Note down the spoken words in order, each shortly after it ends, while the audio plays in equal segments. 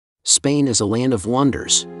Spain is a land of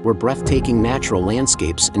wonders, where breathtaking natural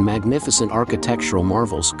landscapes and magnificent architectural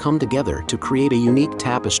marvels come together to create a unique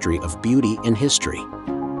tapestry of beauty and history.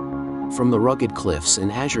 From the rugged cliffs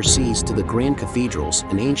and azure seas to the grand cathedrals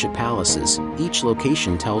and ancient palaces, each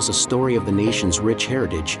location tells a story of the nation's rich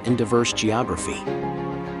heritage and diverse geography.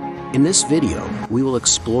 In this video, we will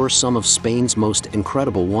explore some of Spain's most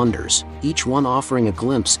incredible wonders, each one offering a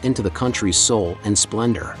glimpse into the country's soul and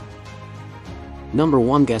splendor. Number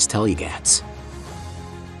 1. Gastellugats.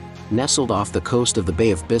 Nestled off the coast of the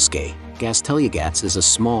Bay of Biscay, Gastellugats is a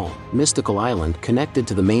small, mystical island connected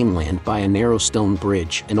to the mainland by a narrow stone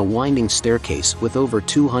bridge and a winding staircase with over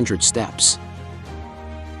 200 steps.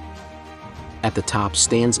 At the top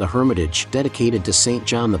stands a hermitage dedicated to Saint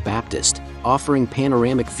John the Baptist, offering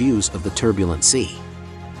panoramic views of the turbulent sea.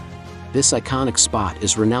 This iconic spot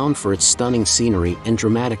is renowned for its stunning scenery and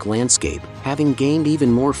dramatic landscape, having gained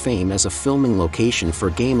even more fame as a filming location for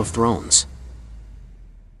Game of Thrones.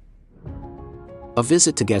 A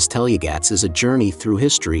visit to Gastellugats is a journey through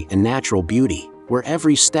history and natural beauty, where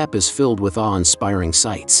every step is filled with awe-inspiring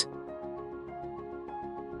sights.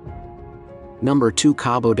 Number 2.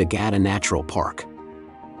 Cabo de Gata Natural Park.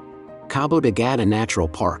 Cabo de Gata Natural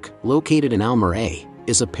Park, located in Alhambra,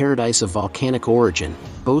 is a paradise of volcanic origin,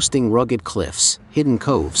 boasting rugged cliffs, hidden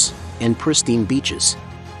coves, and pristine beaches.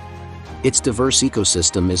 Its diverse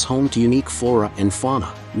ecosystem is home to unique flora and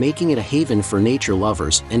fauna, making it a haven for nature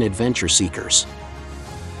lovers and adventure seekers.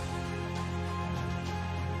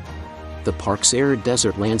 The park's arid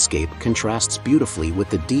desert landscape contrasts beautifully with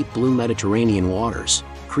the deep blue Mediterranean waters,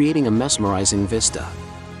 creating a mesmerizing vista.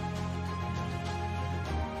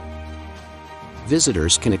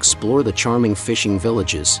 Visitors can explore the charming fishing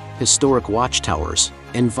villages, historic watchtowers,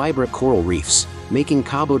 and vibrant coral reefs, making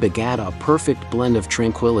Cabo de Gata a perfect blend of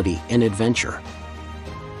tranquility and adventure.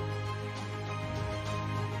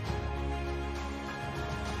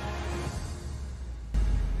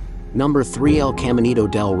 Number 3. El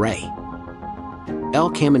Caminito del Rey. El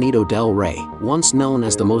Caminito del Rey, once known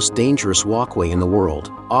as the most dangerous walkway in the world,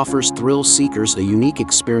 offers thrill seekers a unique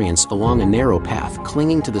experience along a narrow path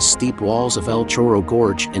clinging to the steep walls of El Chorro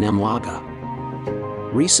Gorge in Malaga.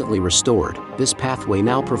 Recently restored, this pathway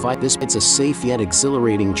now provides it's a safe yet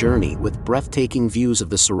exhilarating journey with breathtaking views of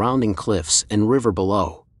the surrounding cliffs and river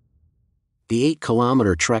below. The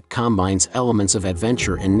 8-kilometer trek combines elements of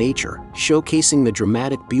adventure and nature, showcasing the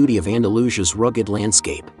dramatic beauty of Andalusia's rugged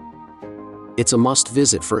landscape. It's a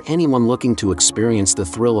must-visit for anyone looking to experience the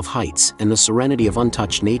thrill of heights and the serenity of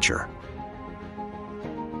untouched nature.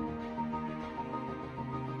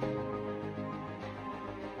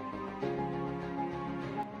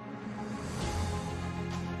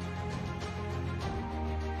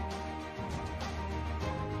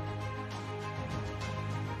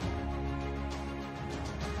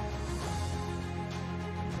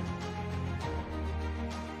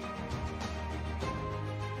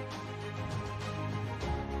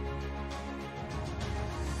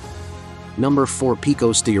 Number 4.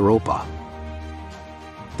 Picos de Europa.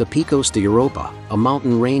 The Picos de Europa, a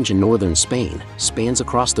mountain range in northern Spain, spans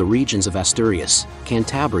across the regions of Asturias,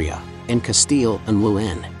 Cantabria, and Castile and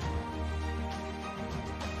Leon.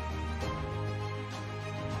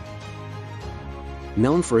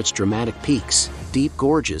 Known for its dramatic peaks, deep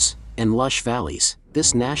gorges, and lush valleys,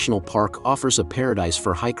 this national park offers a paradise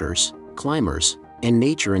for hikers, climbers, and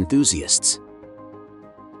nature enthusiasts.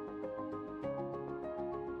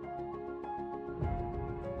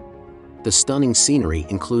 The stunning scenery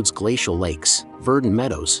includes glacial lakes, verdant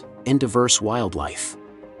meadows, and diverse wildlife.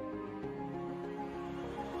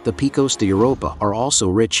 The Picos de Europa are also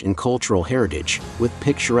rich in cultural heritage, with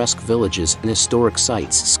picturesque villages and historic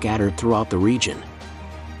sites scattered throughout the region.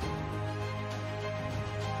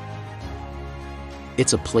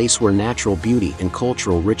 It's a place where natural beauty and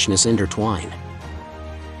cultural richness intertwine.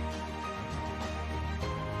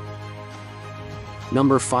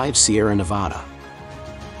 Number 5. Sierra Nevada.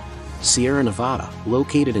 Sierra Nevada,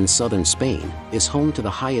 located in southern Spain, is home to the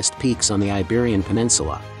highest peaks on the Iberian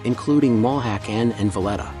Peninsula, including Malhacán and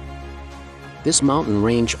Valletta. This mountain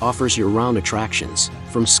range offers year-round attractions,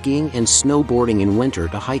 from skiing and snowboarding in winter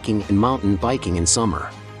to hiking and mountain biking in summer.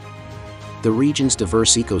 The region's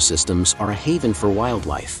diverse ecosystems are a haven for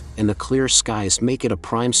wildlife, and the clear skies make it a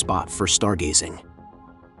prime spot for stargazing.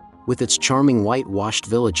 With its charming whitewashed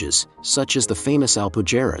villages, such as the famous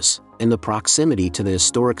Alpujarras, and the proximity to the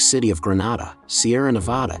historic city of Granada, Sierra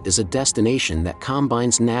Nevada is a destination that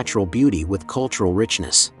combines natural beauty with cultural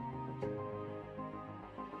richness.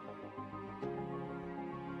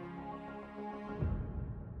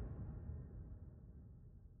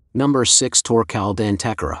 Number 6. Torcal de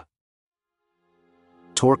Antequera.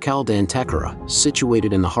 Torcal de Antequera,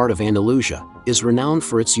 situated in the heart of Andalusia, is renowned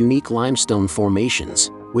for its unique limestone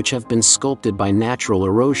formations, which have been sculpted by natural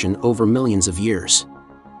erosion over millions of years.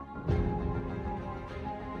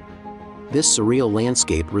 This surreal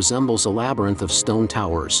landscape resembles a labyrinth of stone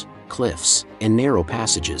towers, cliffs, and narrow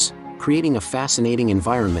passages, creating a fascinating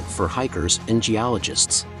environment for hikers and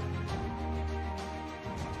geologists.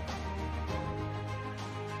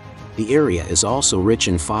 The area is also rich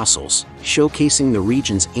in fossils, showcasing the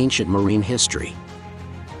region's ancient marine history.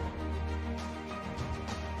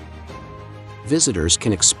 Visitors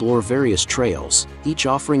can explore various trails, each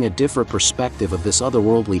offering a different perspective of this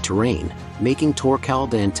otherworldly terrain, making Torcal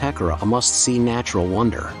de Antequera a must-see natural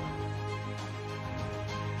wonder.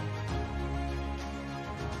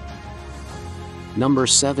 Number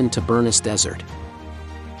 7. Tabernas Desert.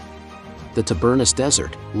 The Tabernas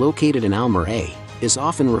Desert, located in Alhambra, is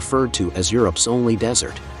often referred to as Europe's only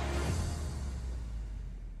desert.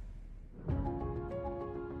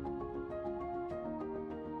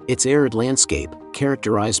 Its arid landscape,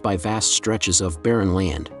 characterized by vast stretches of barren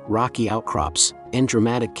land, rocky outcrops, and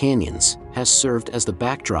dramatic canyons, has served as the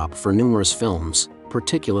backdrop for numerous films,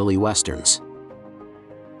 particularly westerns.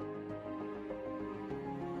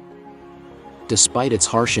 Despite its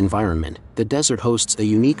harsh environment, the desert hosts a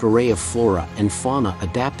unique array of flora and fauna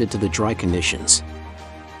adapted to the dry conditions.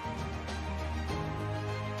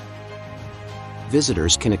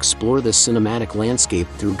 Visitors can explore this cinematic landscape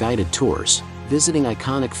through guided tours, visiting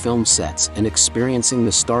iconic film sets and experiencing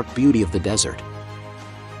the stark beauty of the desert.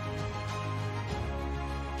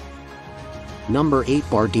 Number 8.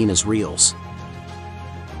 Bardenas Reals.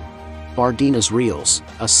 Bardenas Reals,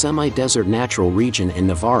 a semi-desert natural region in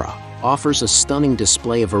Navarra, offers a stunning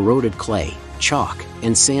display of eroded clay, chalk,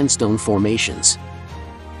 and sandstone formations.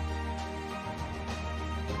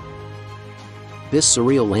 This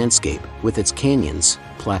surreal landscape, with its canyons,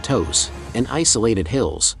 plateaus, and isolated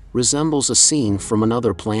hills, resembles a scene from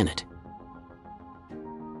another planet.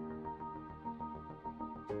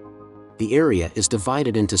 The area is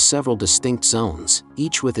divided into several distinct zones,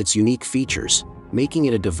 each with its unique features, making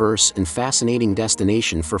it a diverse and fascinating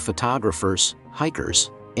destination for photographers,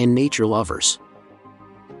 hikers, and nature lovers.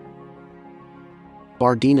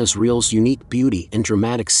 Bardenas Reals' unique beauty and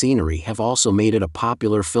dramatic scenery have also made it a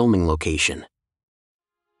popular filming location.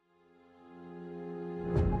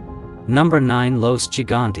 Number 9. Los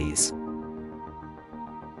Gigantes.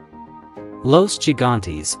 Los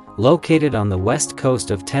Gigantes, located on the west coast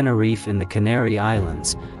of Tenerife in the Canary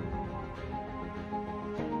Islands,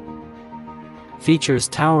 features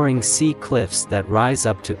towering sea cliffs that rise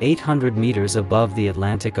up to 800 meters above the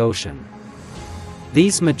Atlantic Ocean.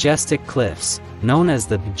 These majestic cliffs, known as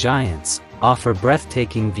the Giants, offer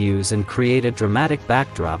breathtaking views and create a dramatic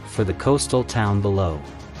backdrop for the coastal town below.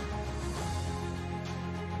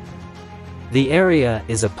 The area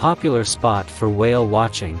is a popular spot for whale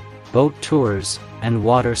watching, boat tours, and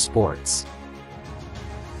water sports.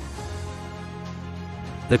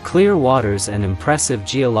 The clear waters and impressive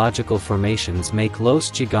geological formations make Los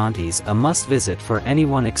Gigantes a must-visit for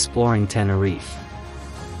anyone exploring Tenerife.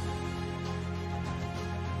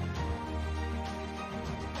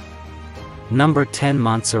 Number 10.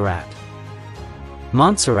 Montserrat.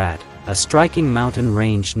 Montserrat, a striking mountain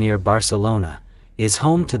range near Barcelona, is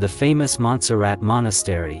home to the famous Montserrat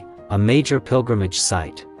Monastery, a major pilgrimage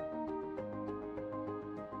site.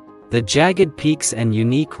 The jagged peaks and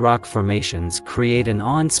unique rock formations create an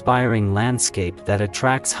awe-inspiring landscape that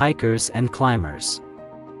attracts hikers and climbers.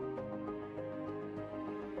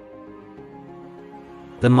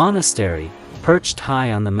 The monastery, perched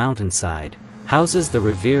high on the mountainside, houses the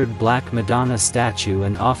revered Black Madonna statue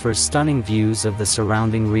and offers stunning views of the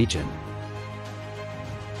surrounding region.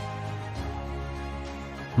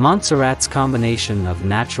 Montserrat's combination of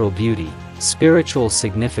natural beauty, spiritual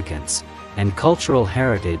significance, and cultural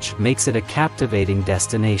heritage makes it a captivating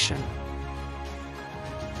destination.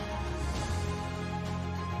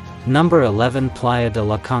 Number 11. Playa de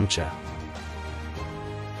la Concha.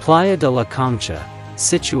 Playa de la Concha,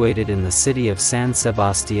 situated in the city of San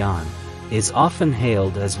Sebastián, is often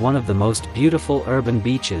hailed as one of the most beautiful urban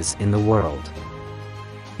beaches in the world.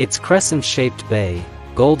 Its crescent-shaped bay,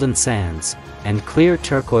 golden sands, and clear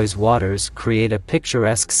turquoise waters create a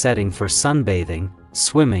picturesque setting for sunbathing,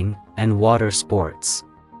 swimming, and water sports.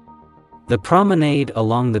 The promenade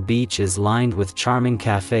along the beach is lined with charming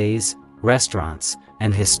cafes, restaurants,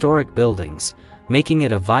 and historic buildings, making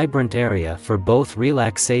it a vibrant area for both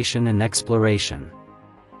relaxation and exploration.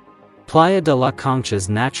 Playa de la Concha's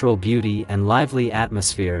natural beauty and lively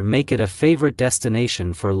atmosphere make it a favorite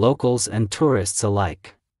destination for locals and tourists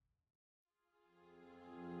alike.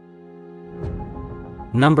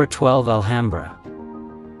 Number 12. Alhambra.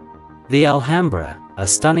 The Alhambra, a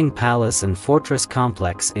stunning palace and fortress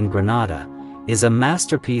complex in Granada, is a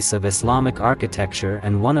masterpiece of Islamic architecture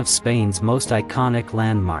and one of Spain's most iconic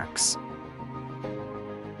landmarks.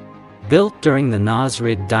 Built during the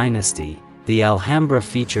Nasrid dynasty, the Alhambra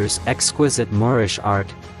features exquisite Moorish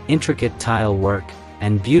art, intricate tile work,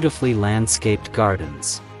 and beautifully landscaped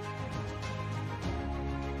gardens.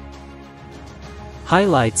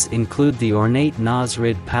 Highlights include the ornate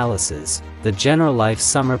Nasrid palaces, the Generalife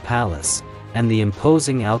Summer Palace, and the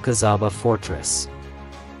imposing Alcazaba fortress.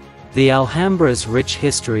 The Alhambra's rich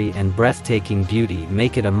history and breathtaking beauty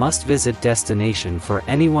make it a must-visit destination for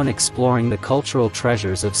anyone exploring the cultural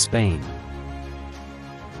treasures of Spain.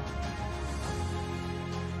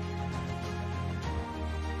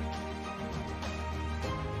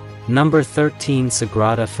 Number 13.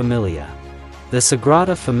 Sagrada Familia. The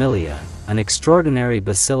Sagrada Familia, an extraordinary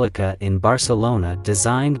basilica in Barcelona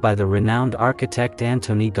designed by the renowned architect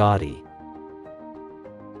Antoni Gaudí,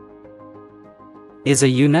 is a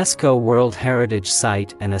UNESCO World Heritage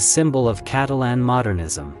Site and a symbol of Catalan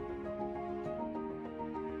modernism.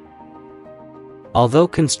 Although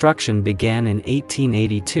construction began in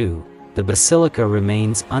 1882, the basilica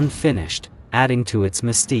remains unfinished, adding to its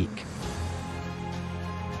mystique.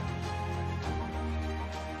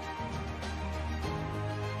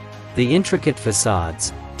 The intricate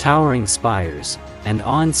facades, towering spires, and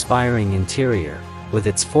awe-inspiring interior, with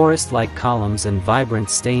its forest-like columns and vibrant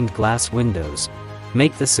stained glass windows,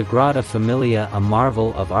 make the Sagrada Familia a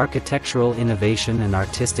marvel of architectural innovation and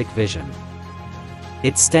artistic vision.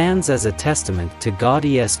 It stands as a testament to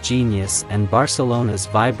Gaudí's genius and Barcelona's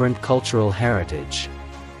vibrant cultural heritage.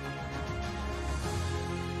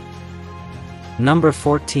 Number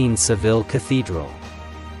 14. Seville Cathedral.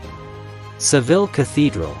 Seville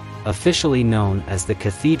Cathedral, officially known as the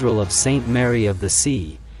Cathedral of Saint Mary of the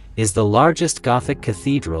Sea, is the largest Gothic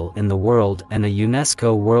cathedral in the world and a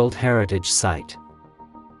UNESCO World Heritage Site.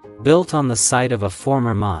 Built on the site of a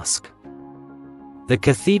former mosque, the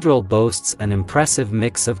cathedral boasts an impressive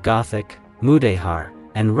mix of Gothic, Mudéjar,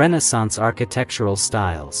 and Renaissance architectural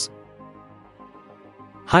styles.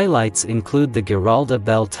 Highlights include the Giralda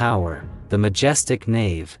Bell Tower, the majestic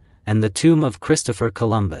nave, and the tomb of Christopher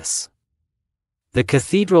Columbus. The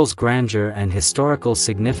cathedral's grandeur and historical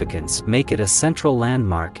significance make it a central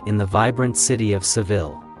landmark in the vibrant city of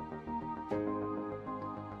Seville.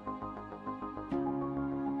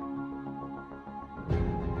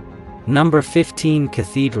 Number 15.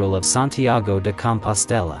 Cathedral of Santiago de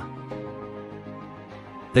Compostela.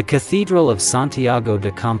 The Cathedral of Santiago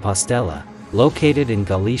de Compostela, located in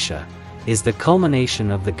Galicia, is the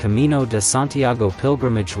culmination of the Camino de Santiago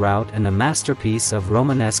pilgrimage route and a masterpiece of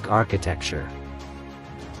Romanesque architecture.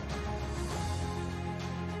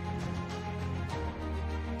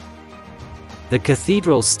 The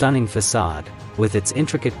cathedral's stunning facade, with its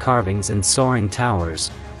intricate carvings and soaring towers,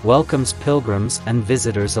 welcomes pilgrims and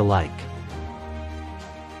visitors alike.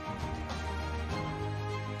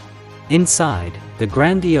 Inside, the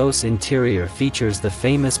grandiose interior features the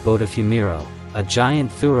famous Botafumeiro, a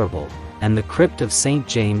giant thurible, and the crypt of St.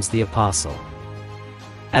 James the Apostle.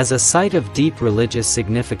 As a site of deep religious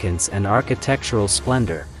significance and architectural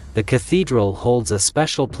splendor, the cathedral holds a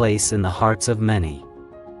special place in the hearts of many.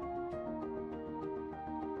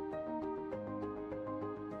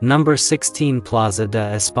 Number 16. Plaza de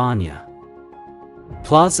España.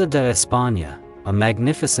 Plaza de España, a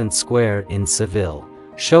magnificent square in Seville,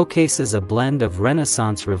 showcases a blend of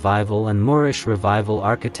Renaissance Revival and Moorish Revival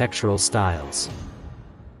architectural styles.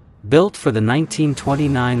 Built for the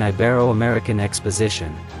 1929 Ibero-American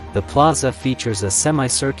Exposition, the plaza features a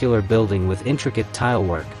semicircular building with intricate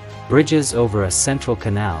tilework, bridges over a central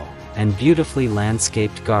canal, and beautifully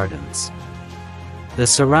landscaped gardens. The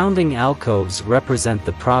surrounding alcoves represent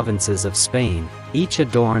the provinces of Spain, each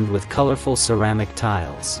adorned with colorful ceramic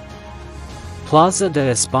tiles. Plaza de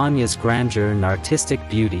España's grandeur and artistic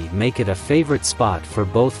beauty make it a favorite spot for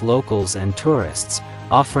both locals and tourists,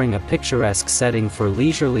 offering a picturesque setting for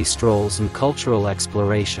leisurely strolls and cultural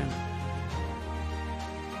exploration.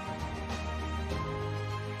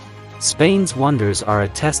 Spain's wonders are a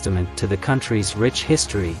testament to the country's rich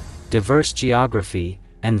history, diverse geography,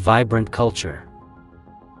 and vibrant culture.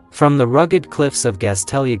 From the rugged cliffs of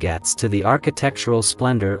Gaztelugatz to the architectural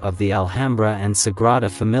splendor of the Alhambra and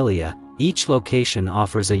Sagrada Familia, each location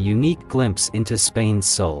offers a unique glimpse into Spain's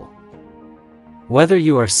soul. Whether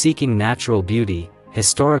you are seeking natural beauty,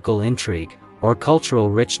 historical intrigue, or cultural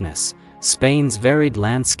richness, Spain's varied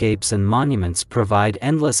landscapes and monuments provide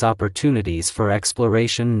endless opportunities for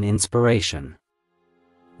exploration and inspiration.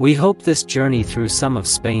 We hope this journey through some of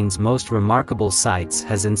Spain's most remarkable sites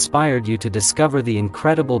has inspired you to discover the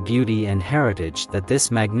incredible beauty and heritage that this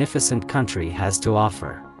magnificent country has to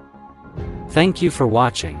offer. Thank you for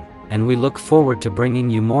watching, and we look forward to bringing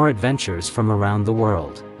you more adventures from around the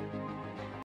world.